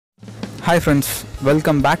Hi friends,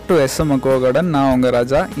 welcome back to AQUA Garden. நான் உங்க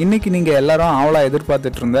ராஜா. இன்னைக்கு நீங்க எல்லாரும் ஆவலா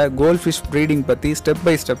எதிர்பார்த்துட்டு இருந்த கோல்ட்ஃபிஷ் ப்ரீடிங் பத்தி ஸ்டெப்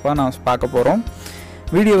பை ஸ்டெப்பா நான் பார்க்க போறோம்.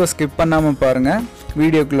 வீடியோவை ஸ்கிப் பண்ணாம பாருங்க.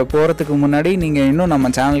 வீடியோக்குள்ள போறதுக்கு முன்னாடி நீங்க இன்னும்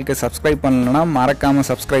நம்ம சேனலுக்கு சப்ஸ்கிரைப் பண்ணலனா மறக்காம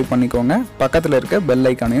சப்ஸ்கிரைப் பண்ணிக்கோங்க. பக்கத்துல இருக்க பெல்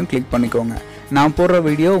ஐகானையும் கிளிக் பண்ணிக்கோங்க. நான் போடுற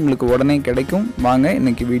வீடியோ உங்களுக்கு உடனே கிடைக்கும். வாங்க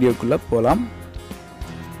இன்னைக்கு வீடியோக்குள்ள போலாம்.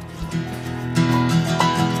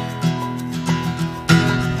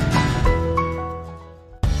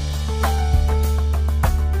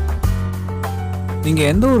 நீங்கள்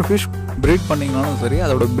எந்த ஒரு ஃபிஷ் ப்ரீட் பண்ணிங்கனாலும் சரி,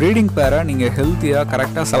 அதோட ப்ரீடிங் பேரை நீங்கள் ஹெல்த்தியாக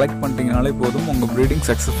கரெக்டாக செலக்ட் பண்ணிட்டீங்கனாலே போதும், உங்கள் ப்ரீடிங்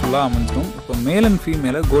சக்ஸஸ்ஃபுல்லாக அமைஞ்சிடும். இப்போ மேல் அண்ட்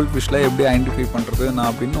ஃபீமேலை கோல்ட் ஃபிஷ்ஷில் எப்படி ஐடென்டிஃபை பண்ணுறது நான்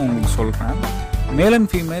அப்படின்னு உங்களுக்கு சொல்கிறேன். மேல் அண்ட்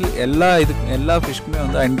ஃபீமேல் எல்லா ஃபிஷ்க்குமே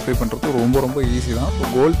வந்து ஐடென்டிஃபை பண்ணுறது ரொம்ப ஈஸி தான்.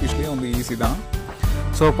 இப்போ கோல்ட் ஃபிஷ்லேயும் வந்து ஈஸி தான்.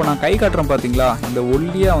 ஸோ இப்போ நான் கை காட்டுறேன் பார்த்தீங்களா, இந்த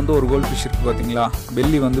ஒல்லியாக வந்து ஒரு கோல்ட் ஃபிஷ் இருக்குது பார்த்தீங்களா,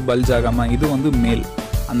 பெல்லி வந்து பல்ஜ் ஆகாமல், இது வந்து மேல்.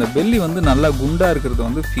 அந்த பெல்லி வந்து நல்லா குண்டாக இருக்கிறது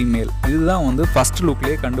வந்து ஃபீமேல். இதுதான் வந்து ஃபஸ்ட்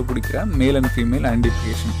லுக்லேயே கண்டுபிடிக்கிற மேல் அண்ட் ஃபீமேல்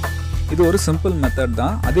ஐடென்டிஃபிகேஷன். இது ஒரு சிம்பிள் மெத்தட்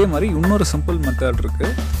தான். அதே மாதிரி இன்னொரு சிம்பிள் மெத்தட்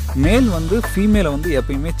இருக்குது. மேல் வந்து ஃபீமேலை வந்து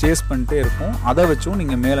எப்பயுமே சேஸ் பண்ணிட்டே இருக்கும். அதை வச்சும்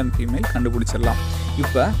நீங்கள் மேல் அண்ட் ஃபீமேல் கண்டுபிடிச்சிடலாம்.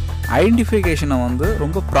 இப்போ ஐடென்டிஃபிகேஷனை வந்து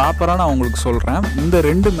ரொம்ப ப்ராப்பராக நான் உங்களுக்கு சொல்கிறேன். இந்த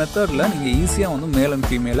ரெண்டு மெத்தடில் நீங்கள் ஈஸியாக வந்து மேல் அண்ட்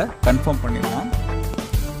ஃபீமேலை கன்ஃபார்ம் பண்ணிடலாம்.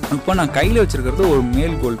 இப்போ நான் கையில் வச்சுருக்கிறது ஒரு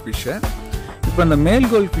மேல் கோல்ட் ஃபிஷ்ஷை. இப்போ இந்த மேல்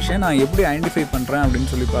கோல்ட் ஃபிஷ்ஷை நான் எப்படி ஐடென்டிஃபை பண்ணுறேன் அப்படின்னு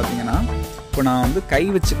சொல்லி பார்த்தீங்கன்னா, இப்போ நான் வந்து கை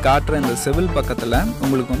வச்சு காட்டுற இந்த செவில் பக்கத்தில்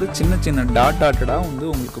உங்களுக்கு வந்து சின்ன டாட்டடாக வந்து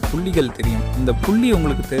உங்களுக்கு புள்ளிகள் தெரியும். இந்த புள்ளி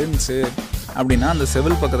உங்களுக்கு தெரிஞ்சு அப்படின்னா, அந்த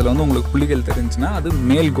செவில் பக்கத்தில் வந்து உங்களுக்கு புள்ளிகள் தெரிஞ்சுன்னா அது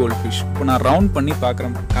மேல் கோல்ட் ஃபிஷ். இப்போ நான் ரவுண்ட் பண்ணி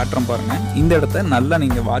காட்டுறேன் பாருங்கள். இந்த இடத்த நல்லா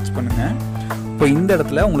நீங்கள் வாட்ச் பண்ணுங்கள். இப்போ இந்த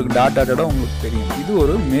இடத்துல உங்களுக்கு டாட்டடாக உங்களுக்கு தெரியும். இது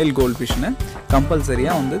ஒரு மேல் கோல்ட் ஃபிஷ்னு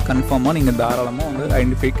கம்பல்சரியாக வந்து கன்ஃபார்மாக நீங்கள் தாராளமாக வந்து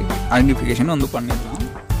ஐடென்டிஃபிகேஷன் வந்து பண்ணிடலாம்.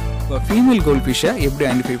 இப்போ ஃபீமேல் கோல்ட் ஃபிஷ்ஷை எப்படி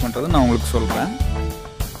ஐடென்டிஃபை பண்ணுறது நான் உங்களுக்கு சொல்கிறேன்.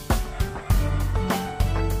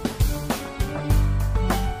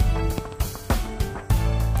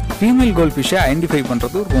 ஃபீமேல் கோல்ட் ஃபிஷ்ஷை ஐடென்டிஃபை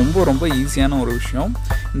பண்ணுறது ரொம்ப ஈஸியான ஒரு விஷயம்.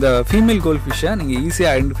 இந்த ஃபீமேல் கோல்ட் ஃபிஷ்ஷை நீங்கள்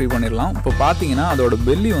ஈஸியாக ஐடென்டிஃபை பண்ணிடலாம். இப்போ பார்த்தீங்கன்னா அதோட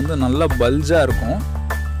பெல்லி வந்து நல்லா பல்ஜாக இருக்கும்.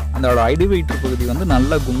 அதோட ஐடிவேட்டர் பகுதி வந்து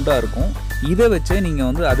நல்லா குண்டாக இருக்கும். இதை வச்சே நீங்கள்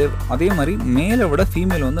வந்து அதே மாதிரி மேலை விட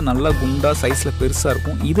ஃபீமேல் வந்து நல்லா குண்டாக சைஸில் பெருசாக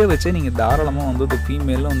இருக்கும். இதை வச்சே நீங்கள் தாராளமாக வந்து இந்த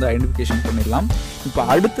ஃபீமேலில் வந்து ஐடென்டிஃபிகேஷன் பண்ணிடலாம். இப்போ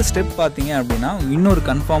அடுத்த ஸ்டெப் பார்த்தீங்க அப்படின்னா, இன்னொரு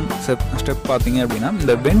கன்ஃபார்ம் ஸ்டெப் பார்த்தீங்க அப்படின்னா,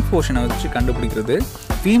 இந்த வென்ட் போர்ஷனை வச்சு கண்டுபிடிக்கிறது.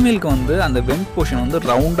 ஃபீமேலுக்கு வந்து அந்த வென்ட் போர்ஷன் வந்து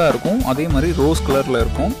ரவுண்டாக இருக்கும். அதே மாதிரி ரோஸ் கலரில்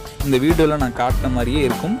இருக்கும். இந்த வீடியோவில் நான் காட்டின மாதிரியே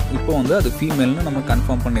இருக்கும். இப்போ வந்து அது ஃபீமேல்னு நம்ம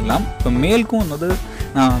கன்ஃபார்ம் பண்ணிடலாம். இப்போ மேலுக்கும் வந்து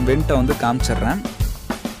நான் வெண்ட்டை வந்து காமிச்சிட்றேன்.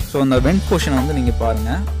 ஸோ அந்த வென்ட் போர்ஷனை வந்து நீங்கள்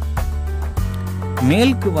பாருங்கள்.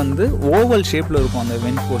 மேலுக்கு வந்து ஓவல் ஷேப்பில் இருக்கும் அந்த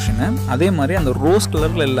வென்ட் போர்ஷனு. அதே மாதிரி அந்த ரோஸ்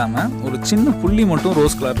கலரில் இல்லாமல் ஒரு சின்ன புள்ளி மட்டும்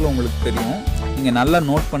ரோஸ் கலரில் உங்களுக்கு தெரியும். நீங்கள் நல்லா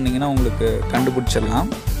நோட் பண்ணிங்கன்னா உங்களுக்கு கண்டுபிடிச்சிடலாம்.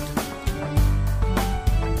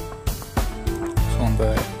 ஸோ அந்த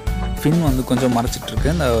ஃபின் வந்து கொஞ்சம்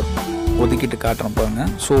மறைச்சிட்ருக்கு. இந்த ஒதுக்கிட்டு காட்டுறேன்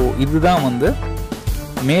பாருங்கள். ஸோ இதுதான் வந்து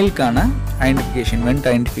மேலுக்கான ஐடென்டிஃபிகேஷன், வென்ட்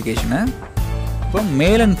ஐடென்டிஃபிகேஷனு. இப்போ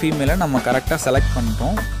மேல் அண்ட் ஃபீமேலை நம்ம கரெக்டாக செலக்ட்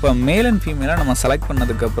பண்ணிட்டோம். இப்போ மேல் அண்ட் ஃபீமேலை நம்ம செலக்ட்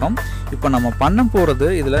பண்ணதுக்கப்புறம் இப்போ நம்ம பண்ண போகிறது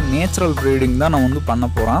இதில் நேச்சுரல் ப்ரீடிங் தான் நம்ம வந்து பண்ண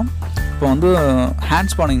போகிறோம். இப்போ வந்து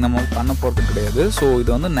ஹேண்ட் ஸ்பானிங் நம்ம பண்ண போகிறது கிடையாது. ஸோ இது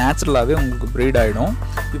வந்து நேச்சுரலாகவே உங்களுக்கு ப்ரீட் ஆகிடும்.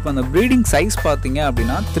 இப்போ அந்த ப்ரீடிங் சைஸ் பார்த்தீங்க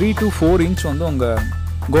அப்படின்னா 3 to 4 inch வந்து உங்கள்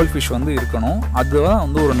கோல்ட் ஃபிஷ் வந்து இருக்கணும். அதுதான்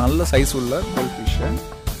வந்து ஒரு நல்ல சைஸ் உள்ள கோல்ட் ஃபிஷ்ஷு.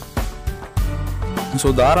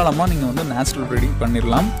 ஸோ தாராளமாக நீங்கள் வந்து நேச்சுரல் ப்ரீடிங்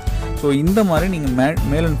பண்ணிடலாம். ஸோ இந்த மாதிரி நீங்கள்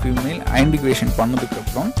மேல் அண்ட் ஃபீமேல் ஐடென்டிஃபிகேஷன்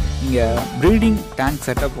பண்ணதுக்கப்புறம் நீங்கள் ப்ரீடிங் டேங்க்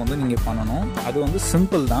செட்டப் வந்து நீங்கள் பண்ணணும். அது வந்து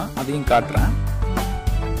சிம்பிள் தான், அதையும் காட்டுறேன்.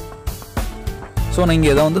 ஸோ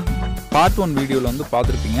நீங்கள் இதை வந்து பார்ட் 1 வீடியோவில் வந்து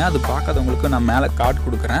பார்த்துருப்பீங்க. அது பார்க்காதவங்களுக்கு நான் மேலே கார்டு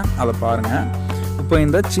கொடுக்குறேன், அதை பாருங்கள். இப்போ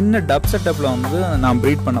இந்த சின்ன டப் செட்டப்பில் வந்து நான்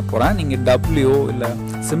ப்ரீட் பண்ண போகிறேன். நீங்கள் டப்லேயோ இல்லை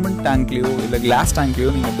சிமெண்ட் டேங்க்லேயோ இல்லை கிளாஸ்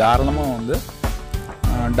டேங்க்லேயோ நீங்கள் தாராளமாக வந்து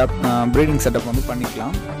ப்ரீடிங் செட்டப் வந்து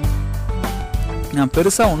பண்ணிக்கலாம். நான்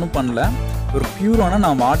பெருசாக ஒன்றும் பண்ணல. ஒரு பியூரான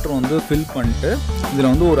நான் வாட்டர் வந்து ஃபில் பண்ணிட்டு இதில்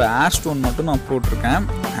வந்து ஒரு ஏர் ஸ்டோன் மட்டும் நான் போட்டிருக்கேன்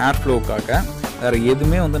ஏர் ஃப்ளோக்காக. வேறு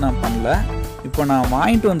எதுவுமே வந்து நான் பண்ணல. இப்போ நான்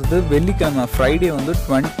வாங்கிட்டு வந்தது வெள்ளிக்கிழமை, ஃப்ரைடே வந்து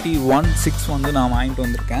 21/6 வந்து நான் வாங்கிட்டு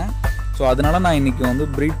வந்திருக்கேன். ஸோ அதனால் நான் இன்றைக்கி வந்து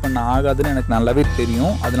ப்ரீட் பண்ண ஆகாதுன்னு எனக்கு நல்லாவே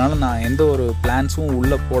தெரியும். அதனால் நான் எந்த ஒரு பிளான்ஸும்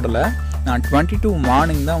உள்ளே போடலை. நான் 22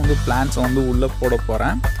 மார்னிங் தான் வந்து பிளான்ஸை வந்து உள்ளே போட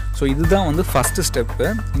போகிறேன். ஸோ இதுதான் வந்து ஃபஸ்ட்டு ஸ்டெப்பு.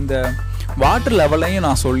 இந்த வாட்டர் லெவலையும்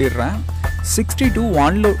நான் சொல்லிடுறேன். 60 to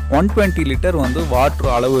 120 லிட்டர் வந்து வாட்டர்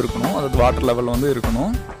அளவு இருக்கணும். அதாவது வாட்டர் லெவல் வந்து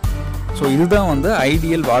இருக்கணும். ஸோ இதுதான் வந்து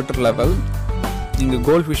ஐடியல் வாட்டர் லெவல். நீங்கள்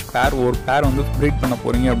கோல்ட் ஃபிஷ் ஒரு பேர் வந்து ப்ரீட் பண்ண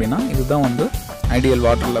போகிறீங்க அப்படின்னா இதுதான் வந்து ஐடியல்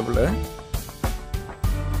வாட்டர் லெவலு.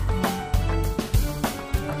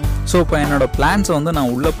 ஸோ இப்போ என்னோடய பிளான்ஸை வந்து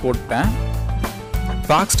நான் உள்ளே போட்டேன்.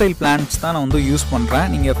 ஃபாக்ஸ் ஸ்டைல் பிளான்ட்ஸ் தான் நான் வந்து யூஸ் பண்ணுறேன்.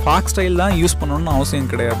 நீங்கள் ஃபாக்ஸ் ஸ்டைல் தான் யூஸ் பண்ணணும்னு அவசியம்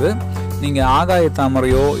கிடையாது. நீங்கள் ஆகாய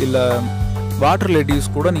தாமரையோ இல்லை வாட்டர் லெட்டிவ்ஸ்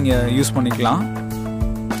கூட நீங்கள் யூஸ் பண்ணிக்கலாம்.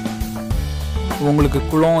 உங்களுக்கு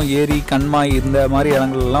குளம், ஏரி, கண்மாய் இந்த மாதிரி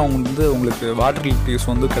இடங்கள்லாம் உங்களுக்கு வாட்டர் லெட்டிவ்ஸ்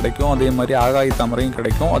வந்து கிடைக்கும். அதே மாதிரி ஆகாய தாமரையும்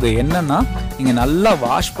கிடைக்கும். அது என்னென்னா, நீங்கள் நல்லா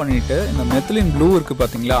வாஷ் பண்ணிவிட்டு இந்த மெத்திலின் ப்ளூ இருக்குது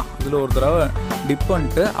பார்த்தீங்களா, அதில் ஒரு தடவை டிப்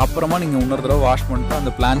பண்ணிட்டு அப்புறமா நீங்கள் இன்னொரு தடவை வாஷ் பண்ணிட்டு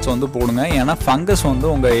அந்த பிளான்ட்ஸ் வந்து போடுங்க. ஏன்னா ஃபங்கஸ் வந்து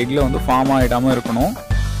உங்கள் எக்கில் வந்து ஃபார்ம் ஆகிடாமல் இருக்கணும்.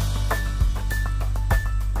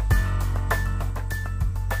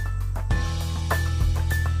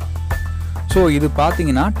 ஸோ இது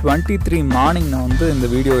பார்த்தீங்கன்னா 23 மார்னிங் நான் வந்து இந்த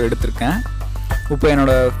வீடியோ எடுத்திருக்கேன். இப்போ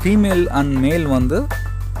என்னோடய ஃபீமேல் அண்ட் மேல் வந்து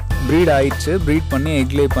ப்ரீட் ஆயிடுச்சு. ப்ரீட் பண்ணி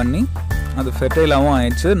எக்லே பண்ணி அது ஃபெர்டைலாகவும்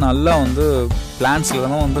ஆயிடுச்சு. நல்லா வந்து பிளான்ட்ஸில்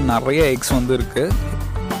தான் வந்து நிறைய எக்ஸ் வந்து இருக்குது.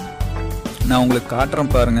 நான் உங்களுக்கு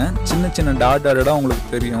காட்டுறேன் பாருங்கள். சின்ன சின்ன டாட்டாக உங்களுக்கு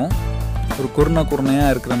தெரியும். ஒரு குருணையாக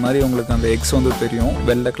இருக்கிற மாதிரி உங்களுக்கு அந்த எக்ஸ் வந்து தெரியும்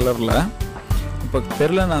வெள்ளை கலரில். இப்போ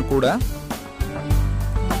தெரிலனா கூட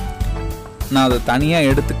நான் அதை தனியாக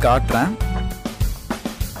எடுத்து காட்டுறேன்.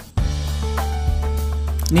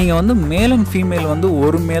 நீங்கள் வந்து மேல் அண்ட் ஃபீமேல் வந்து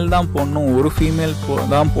ஒரு மேல் தான் போடணும், ஒரு ஃபீமேல்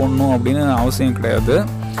தான் போடணும் அப்படின்னு அவசியம் கிடையாது.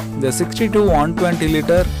 இந்த 60 to 120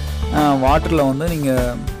 லிட்டர் வாட்டரில் வந்து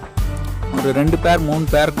நீங்கள் ஒரு 2 பேர் 3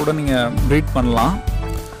 பேர் கூட நீங்கள் ப்ரீட் பண்ணலாம்.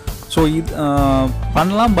 ஸோ இது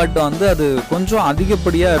பண்ணலாம். பட் வந்து அது கொஞ்சம்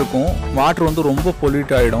அதிகப்படியாக இருக்கும். வாட்டர் வந்து ரொம்ப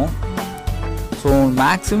பொல்யூட் ஆகிடும். ஸோ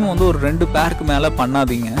மேக்ஸிமம் வந்து ஒரு 2 பேருக்கு மேலே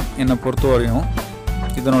பண்ணாதீங்க என்னை பொறுத்த வரையும்.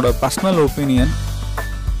 இதனோட பர்சனல் ஒப்பீனியன்.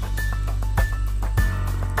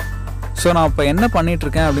 ஸோ நான் இப்போ என்ன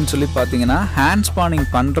பண்ணிகிட்ருக்கேன் அப்படின்னு சொல்லி பார்த்தீங்கன்னா, ஹேண்ட் ஸ்பானிங்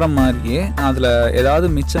பண்ணுற மாதிரியே அதில் ஏதாவது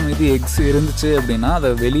மிச்சம் மீதி எக்ஸ் இருந்துச்சு அப்படின்னா அதை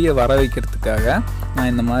வெளியே வர வைக்கிறதுக்காக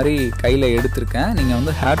நான் இந்த மாதிரி கையில் எடுத்திருக்கேன். நீங்கள்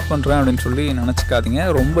வந்து ஹேட் பண்ணுறேன் அப்படின்னு சொல்லி நினச்சிக்காதீங்க.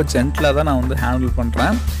 ரொம்ப ஜென்டிலாக தான் நான் வந்து ஹேண்டில்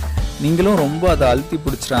பண்ணுறேன். நீங்களும் ரொம்ப அதை அழுத்தி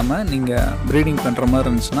பிடிச்சிடாமல் நீங்கள் ப்ரீடிங் பண்ணுற மாதிரி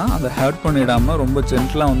இருந்துச்சுன்னா அதை ஹேட் பண்ணிடாமல் ரொம்ப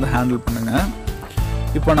ஜென்டிலாக வந்து ஹேண்டில் பண்ணுங்கள்.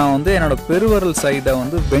 இப்போ நான் வந்து என்னோடய பெருவரல் சைடை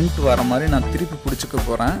வந்து வெண்ட் வர மாதிரி நான் திருப்பி பிடிச்சிக்க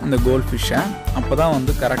போகிறேன் இந்த கோல்ட் ஃபிஷ்ஷை. அப்போ தான்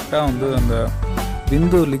வந்து கரெக்டாக வந்து அந்த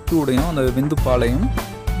விந்து லிக்விடையும் அந்த விந்து பாலையும்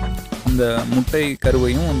அந்த முட்டை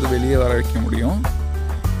கருவையும் வந்து வெளியே வர வைக்க முடியும்.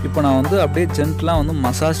 இப்போ நான் வந்து அப்படியே ஜென்டலாக வந்து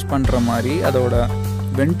மசாஜ் பண்ணுற மாதிரி அதோட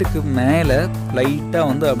வெண்ட்டுக்கு மேலே லைட்டாக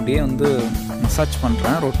வந்து அப்படியே வந்து மசாஜ்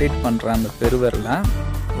பண்ணுறேன், ரொட்டேட் பண்ணுறேன் அந்த பெருவரலை.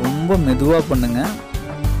 ரொம்ப மெதுவாக பண்ணுங்கள்.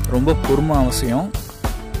 ரொம்ப பொறுமை அவசியம்.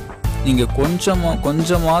 நீங்கள்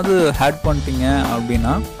கொஞ்சமாவது ஹேட் பண்ணிட்டீங்க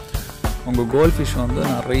அப்படின்னா உங்கள் கோல்ட் ஃபிஷ் வந்து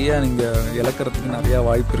நிறையா நீங்கள் இழக்கிறதுக்கு நிறையா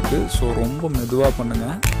வாய்ப்பு இருக்குது. ஸோ ரொம்ப மெதுவாக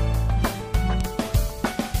பண்ணுங்கள்.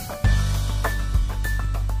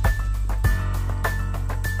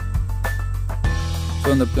 ஸோ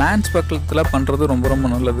இந்த பிளான்ட்ஸ் பக்கத்தில் பண்ணுறது ரொம்ப ரொம்ப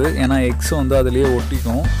நல்லது. ஏன்னா எக்ஸ் வந்து அதுலேயே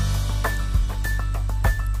ஒட்டிக்கும்.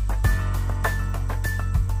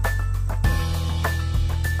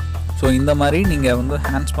 ஸோ இந்த மாதிரி நீங்கள் வந்து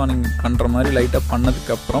ஹேண்ட் ஸ்பானிங் பண்ணுற மாதிரி லைட்டாக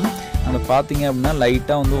பண்ணதுக்கப்புறம் அந்த பார்த்தீங்க அப்படின்னா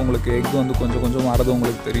லைட்டாக வந்து உங்களுக்கு எக் வந்து கொஞ்சம் வரது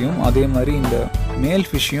உங்களுக்கு தெரியும். அதே மாதிரி இந்த மேல்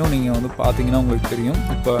ஃபிஷ்ஷையும் நீங்கள் வந்து பார்த்தீங்கன்னா உங்களுக்கு தெரியும்.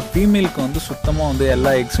 இப்போ ஃபீமேலுக்கு வந்து சுத்தமாக வந்து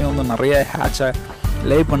எல்லா எக்ஸையும் வந்து நிறைய ஹேட்சாக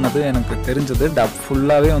லே பண்ணது எனக்கு தெரிஞ்சது. டப்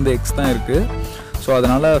ஃபுல்லாகவே வந்து எக்ஸ் தான் இருக்குது. ஸோ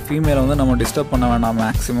அதனால் ஃபீமேலை வந்து நம்ம டிஸ்டர்ப் பண்ண வேண்டாம்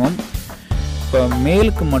மேக்ஸிமம். இப்போ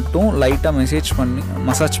மேலுக்கு மட்டும் லைட்டாக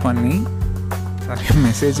மசாஜ் பண்ணி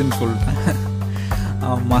மெசேஜ்னு சொல்லிட்டேன்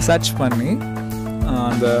மசாஜ் பண்ணி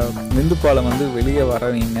அந்த விந்துப்பாலை வந்து வெளியே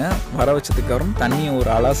வர வச்சதுக்கப்புறம் தண்ணியை ஒரு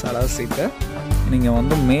அலசிட்டு நீங்கள்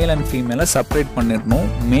வந்து மேல் அண்ட் ஃபீமேலை செப்பரேட் பண்ணிடணும்.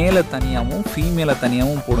 மேலே தனியாகவும் ஃபீமேலை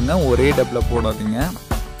தனியாகவும் போடுங்க. ஒரே டப்பில் போடாதீங்க.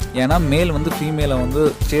 ஏன்னா மேல் வந்து ஃபீமேலை வந்து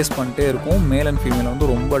சேஸ் பண்ணிட்டே இருக்கும். மேல் அண்ட் ஃபீமேலை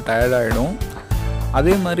வந்து ரொம்ப டயர்டாகிடும்.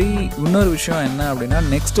 அதே மாதிரி இன்னொரு விஷயம் என்ன அப்படின்னா,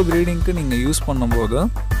 நெக்ஸ்ட் ப்ரீடிங்க்கு நீங்கள் யூஸ் பண்ணும்போது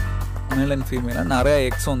மேல் அண்ட் ஃபீமேலை நிறையா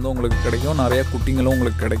எக்ஸ் வந்து உங்களுக்கு கிடைக்கும், நிறையா குட்டிங்களும்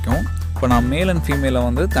உங்களுக்கு கிடைக்கும். இப்போ நான் மேல் அண்ட் ஃபீமேலை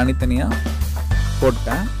வந்து தனித்தனியாக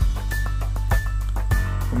போட்டேன்.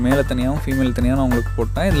 மேலே தனியாகவும் ஃபீமேல் தனியாக நான் உங்களுக்கு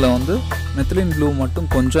போட்டேன். இதில் வந்து மெத்திலின் ப்ளூ மட்டும்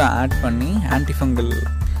கொஞ்சம் ஆட் பண்ணி ஆன்டிஃபங்கல்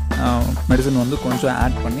மெடிசன் வந்து கொஞ்சம்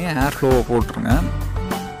ஆட் பண்ணி ஏர் ஃப்ளோவை போட்டுருங்க.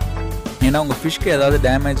 ஏன்னா உங்கள் ஃபிஷ்க்கு ஏதாவது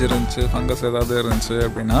டேமேஜ் இருந்துச்சு, ஃபங்கஸ் ஏதாவது இருந்துச்சு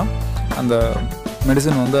அப்படின்னா அந்த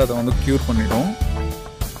மெடிசன் வந்து அதை வந்து க்யூர் பண்ணிடும்.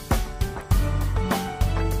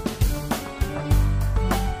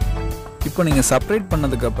 இப்போ நீங்கள் செப்பரேட்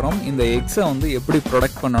பண்ணதுக்கப்புறம் இந்த எக்ஸை வந்து எப்படி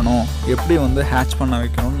ப்ரொடக்ட் பண்ணணும், எப்படி வந்து ஹேட்ச் பண்ண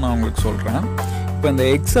வைக்கணும்னு நான் உங்களுக்கு சொல்கிறேன். இப்போ இந்த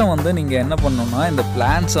எக்ஸை வந்து நீங்கள் என்ன பண்ணணும்னா, இந்த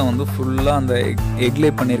பிளான்ட்ஸை வந்து ஃபுல்லாக அந்த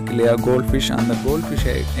எக்லே பண்ணியிருக்கு இல்லையா கோல்ட் ஃபிஷ், அந்த கோல்ட்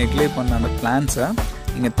ஃபிஷ்ஷை எக்லே பண்ண அந்த பிளான்ட்ஸை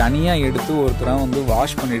நீங்கள் தனியாக எடுத்து ஒரு தடவை வந்து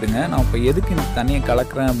வாஷ் பண்ணிவிடுங்க. நான் இப்போ எதுக்கு இந்த தண்ணியை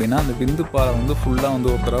கலக்கிறேன் அப்படின்னா, அந்த விந்து பாலை வந்து ஃபுல்லாக வந்து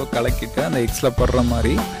ஒரு தடவை கலக்கிட்டு அந்த எக்ஸில் படுற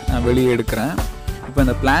மாதிரி நான் வெளியே எடுக்கிறேன். இப்போ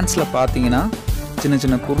இந்த பிளான்ட்ஸில் பார்த்தீங்கன்னா சின்ன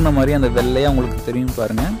சின்ன குருணை மாதிரி அந்த வெள்ளையாக உங்களுக்கு தெரியும்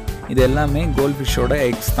பாருங்கள். இது எல்லாமே கோல்ட் ஃபிஷ்ஷோட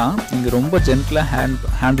எக்ஸ் தான். நீங்கள் ரொம்ப ஜென்டிலாக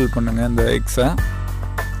ஹேண்டில் பண்ணுங்கள் இந்த எக்ஸை.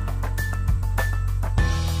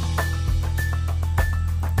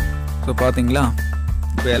 ஸோ பார்த்தீங்களா,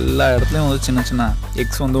 இப்போ எல்லா இடத்துலையும் வந்து சின்ன சின்ன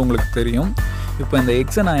எக்ஸ் வந்து உங்களுக்கு தெரியும். இப்போ இந்த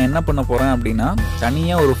எக்ஸை நான் என்ன பண்ண போகிறேன் அப்படின்னா,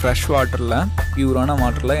 தனியாக ஒரு ஃப்ரெஷ் வாட்டரில், பியூரான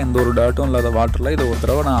வாட்டரில், எந்த ஒரு டாட்டும் இல்லாத வாட்டரில் இதை ஒரு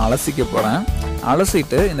தடவை நான் அலசிக்க போகிறேன்.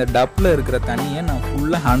 அலசிட்டு இந்த டப்பில் இருக்கிற தண்ணியை நான்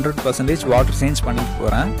ஃபுல்லாக 100% வாட்டர் சேஞ்ச் பண்ணிட்டு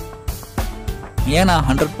போகிறேன். ஏன் நான்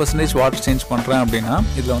 100% வாட்டர் சேஞ்ச் பண்ணுறேன் அப்படின்னா,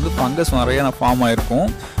 இதில் வந்து ஃபங்கஸ் நிறைய ஃபார்ம் ஆகிருக்கும்.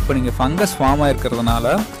 இப்போ நீங்கள் ஃபங்கஸ் ஃபார்ம்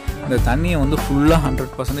ஆகிருக்கிறதுனால இந்த தண்ணியை வந்து ஃபுல்லாக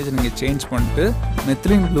 100% நீங்கள் சேஞ்ச் பண்ணிட்டு,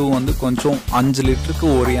 மெத்திலின் ப்ளூ வந்து கொஞ்சம் 5 லிட்டருக்கு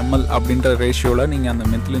 1 ml அப்படின்ற ரேஷியோவில் நீங்கள் அந்த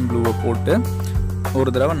மெத்திலின் ப்ளூவை போட்டு ஒரு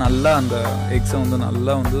தடவை நல்லா அந்த எக்ஸை வந்து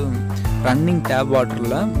நல்லா வந்து ரன்னிங் டேப்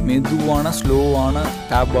வாட்டரில், மெதுவான ஸ்லோவான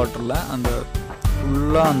டேப் வாட்டரில் அந்த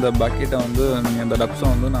ஃபுல்லாக அந்த பக்கெட்டை வந்து நீங்கள் அந்த டப்ஸை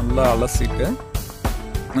வந்து நல்லா அலசிட்டு,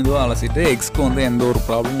 மெதுவாக அலசிட்டு, எக்ஸ்க்கு வந்து எந்த ஒரு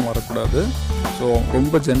ப்ராப்ளமும் வரக்கூடாது. ஸோ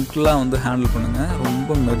ரொம்ப ஜென்டிலாக வந்து ஹேண்டில் பண்ணுங்கள்,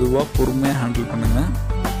 ரொம்ப மெதுவாக பொறுமையாக ஹேண்டில் பண்ணுங்கள்.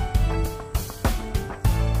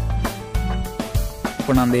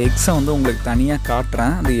 இப்போ நான் அந்த எக்ஸை வந்து உங்களுக்கு தனியாக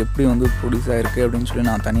காட்டுறேன், அது எப்படி வந்து ப்ரொடியூஸ் ஆகிருக்கு அப்படின்னு சொல்லி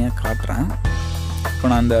நான் தனியாக காட்டுறேன். இப்போ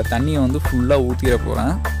நான் அந்த தண்ணியை வந்து ஃபுல்லாக ஊற்றிட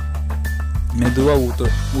போகிறேன். மெதுவாக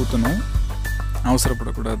ஊற்றணும்,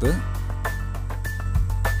 அவசரப்படக்கூடாது.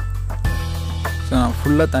 ஸோ நான்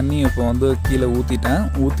ஃபுல்லாக தண்ணி இப்போ வந்து கீழே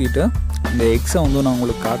ஊற்றிட்டு இந்த எக்ஸை வந்து நான்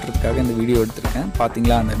உங்களுக்கு காட்டுறதுக்காக இந்த வீடியோ எடுத்திருக்கேன்.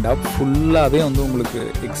 பார்த்தீங்களா, அந்த டப் ஃபுல்லாகவே வந்து உங்களுக்கு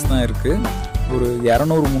எக்ஸ் தான் இருக்குது. ஒரு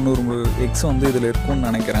 200-300 எக்ஸ் வந்து இதில் இருக்கும்னு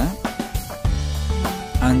நினைக்கிறேன்.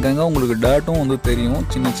 அங்கங்கே உங்களுக்கு டர்ட்டும் வந்து தெரியும்,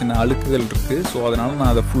 சின்ன சின்ன அழுக்குகள் இருக்குது. ஸோ அதனால்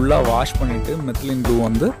நான் அதை ஃபுல்லாக வாஷ் பண்ணிவிட்டு மெத்திலின் ப்ளூ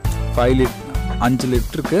வந்து 5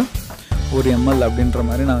 லிட்டருக்கு 1 ml அப்படின்ற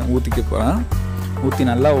மாதிரி நான் ஊற்றிக்க போகிறேன். ஊற்றி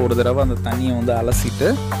நல்லா ஒரு தடவை அந்த தண்ணியை வந்து அலசிட்டு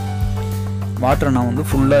வாட்டரை நான் வந்து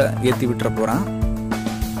ஃபுல்லாக ஏற்றி விட்டுற போகிறேன்.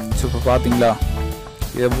 ஸோ இப்போ பார்த்தீங்களா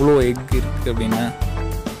எவ்வளோ எக் இருக்குது அப்படின்னு.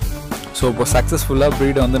 ஸோ இப்போ சக்ஸஸ்ஃபுல்லாக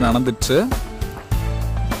ப்ரீடு வந்து நடந்துச்சு.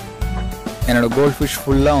 என்னோடய கோல்ட் ஃபிஷ்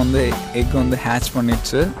ஃபுல்லாக வந்து எக் வந்து ஹேட்ச்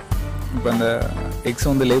பண்ணிடுச்சு. இப்போ அந்த எக்ஸ்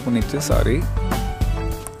வந்து லே பண்ணிடுச்சு, சாரி.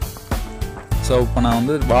 ஸோ இப்போ நான்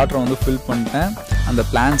வந்து வாட்டரை வந்து ஃபில் பண்ணிட்டேன், அந்த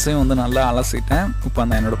பிளான்ட்ஸையும் வந்து நல்லா அலசிட்டேன். இப்போ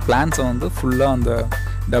அந்த என்னோடய பிளான்ட்ஸை வந்து ஃபுல்லாக அந்த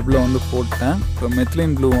டப்பில் வந்து போட்டேன். இப்போ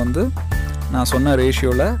மெத்திலின் ப்ளூ வந்து நான் சொன்ன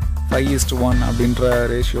ரேஷியோவில் 5:1 அப்படின்ற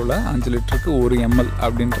ரேஷியோவில் 5 லிட்டருக்கு 1 ml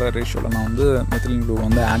அப்படின்ற ரேஷியோவில் நான் வந்து மெத்திலின் ப்ளூ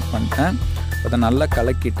வந்து ஆட் பண்ணிட்டேன். அதை நல்லா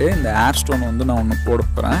கலக்கிட்டு இந்த ஏர் ஸ்டோன் வந்து நான் ஒன்று போட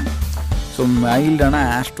போகிறேன். ஸோ மைல்டான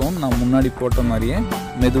ஏர் ஸ்டோன் நான் முன்னாடி போட்ட மாதிரியே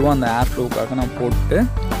மெதுவாக அந்த ஏர் ஃப்ளோவுக்காக நான் போட்டு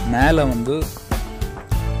மேலே வந்து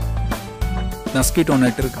மஸ்கிட்டோ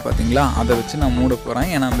நெட் இருக்குது பார்த்தீங்களா, அதை வச்சு நான் மூட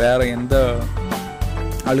போகிறேன். ஏன்னா வேறு எந்த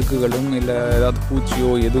அழுக்குகளும் இல்லை ஏதாவது பூச்சியோ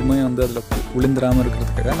எதுவுமே வந்து அதில் விழுந்துடாமல்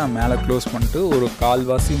இருக்கிறதுக்காக நான் மேலே க்ளோஸ் பண்ணிட்டு ஒரு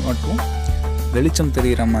கால்வாசி மட்டும் வெளிச்சம்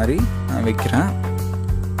தெரிகிற மாதிரி நான் வைக்கிறேன்.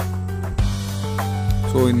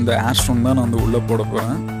 ஸோ இந்த ஏர் ஸ்டோன் தான் நான் வந்து உள்ளே போட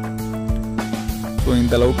போகிறேன். ஸோ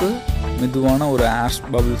இந்த அளவுக்கு மெதுவான ஒரு ஏர்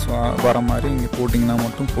பபிள்ஸ் வர மாதிரி இங்கே போட்டிங்கன்னா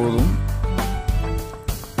மட்டும் போதும்.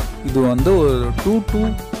 இது வந்து ஒரு 2 to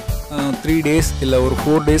 3 days இல்லை ஒரு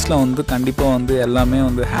 4 daysல வந்து கண்டிப்பாக வந்து எல்லாமே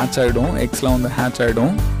வந்து ஹேட்ச் ஆகிடும், எக்ஸ்லாம் வந்து ஹேட்ச்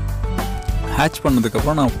ஆகிடும். ஹேட்ச்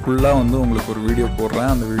பண்ணதுக்கப்புறம் நான் ஃபுல்லாக வந்து உங்களுக்கு ஒரு வீடியோ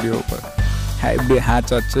போடுறேன். அந்த வீடியோ எப்படி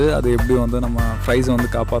ஹேட்ச் ஆச்சு, அது எப்படி வந்து நம்ம ப்ரைஸை வந்து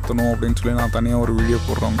காப்பாற்றணும் அப்படின்னு சொல்லி நான் தனியாக ஒரு வீடியோ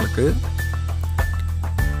போடுறேன் உங்களுக்கு.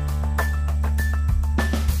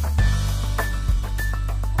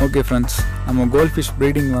 ஓகே ஃப்ரெண்ட்ஸ், நம்ம கோல்ட் ஃபிஷ்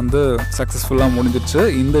ப்ரீடிங் வந்து சக்ஸஸ்ஃபுல்லாக முடிஞ்சிடுச்சு.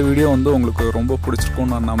 இந்த வீடியோ வந்து உங்களுக்கு ரொம்ப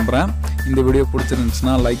பிடிச்சிருக்கும்னு நான் நம்புகிறேன். இந்த வீடியோ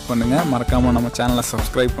பிடிச்சிருந்துச்சுன்னா லைக் பண்ணுங்கள், மறக்காமல் நம்ம சேனலை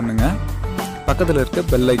சப்ஸ்கிரைப் பண்ணுங்கள், பக்கத்தில் இருக்க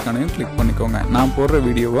பெல் ஐக்கானையும் கிளிக் பண்ணிக்கோங்க. நான் போடுற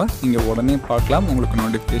வீடியோவை நீங்கள் உடனே பார்க்கலாம், உங்களுக்கு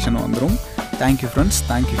நோட்டிஃபிகேஷன் வந்துடும். தேங்க்யூ ஃப்ரெண்ட்ஸ்,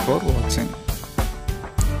 தேங்க்யூ ஃபார் வாட்சிங்.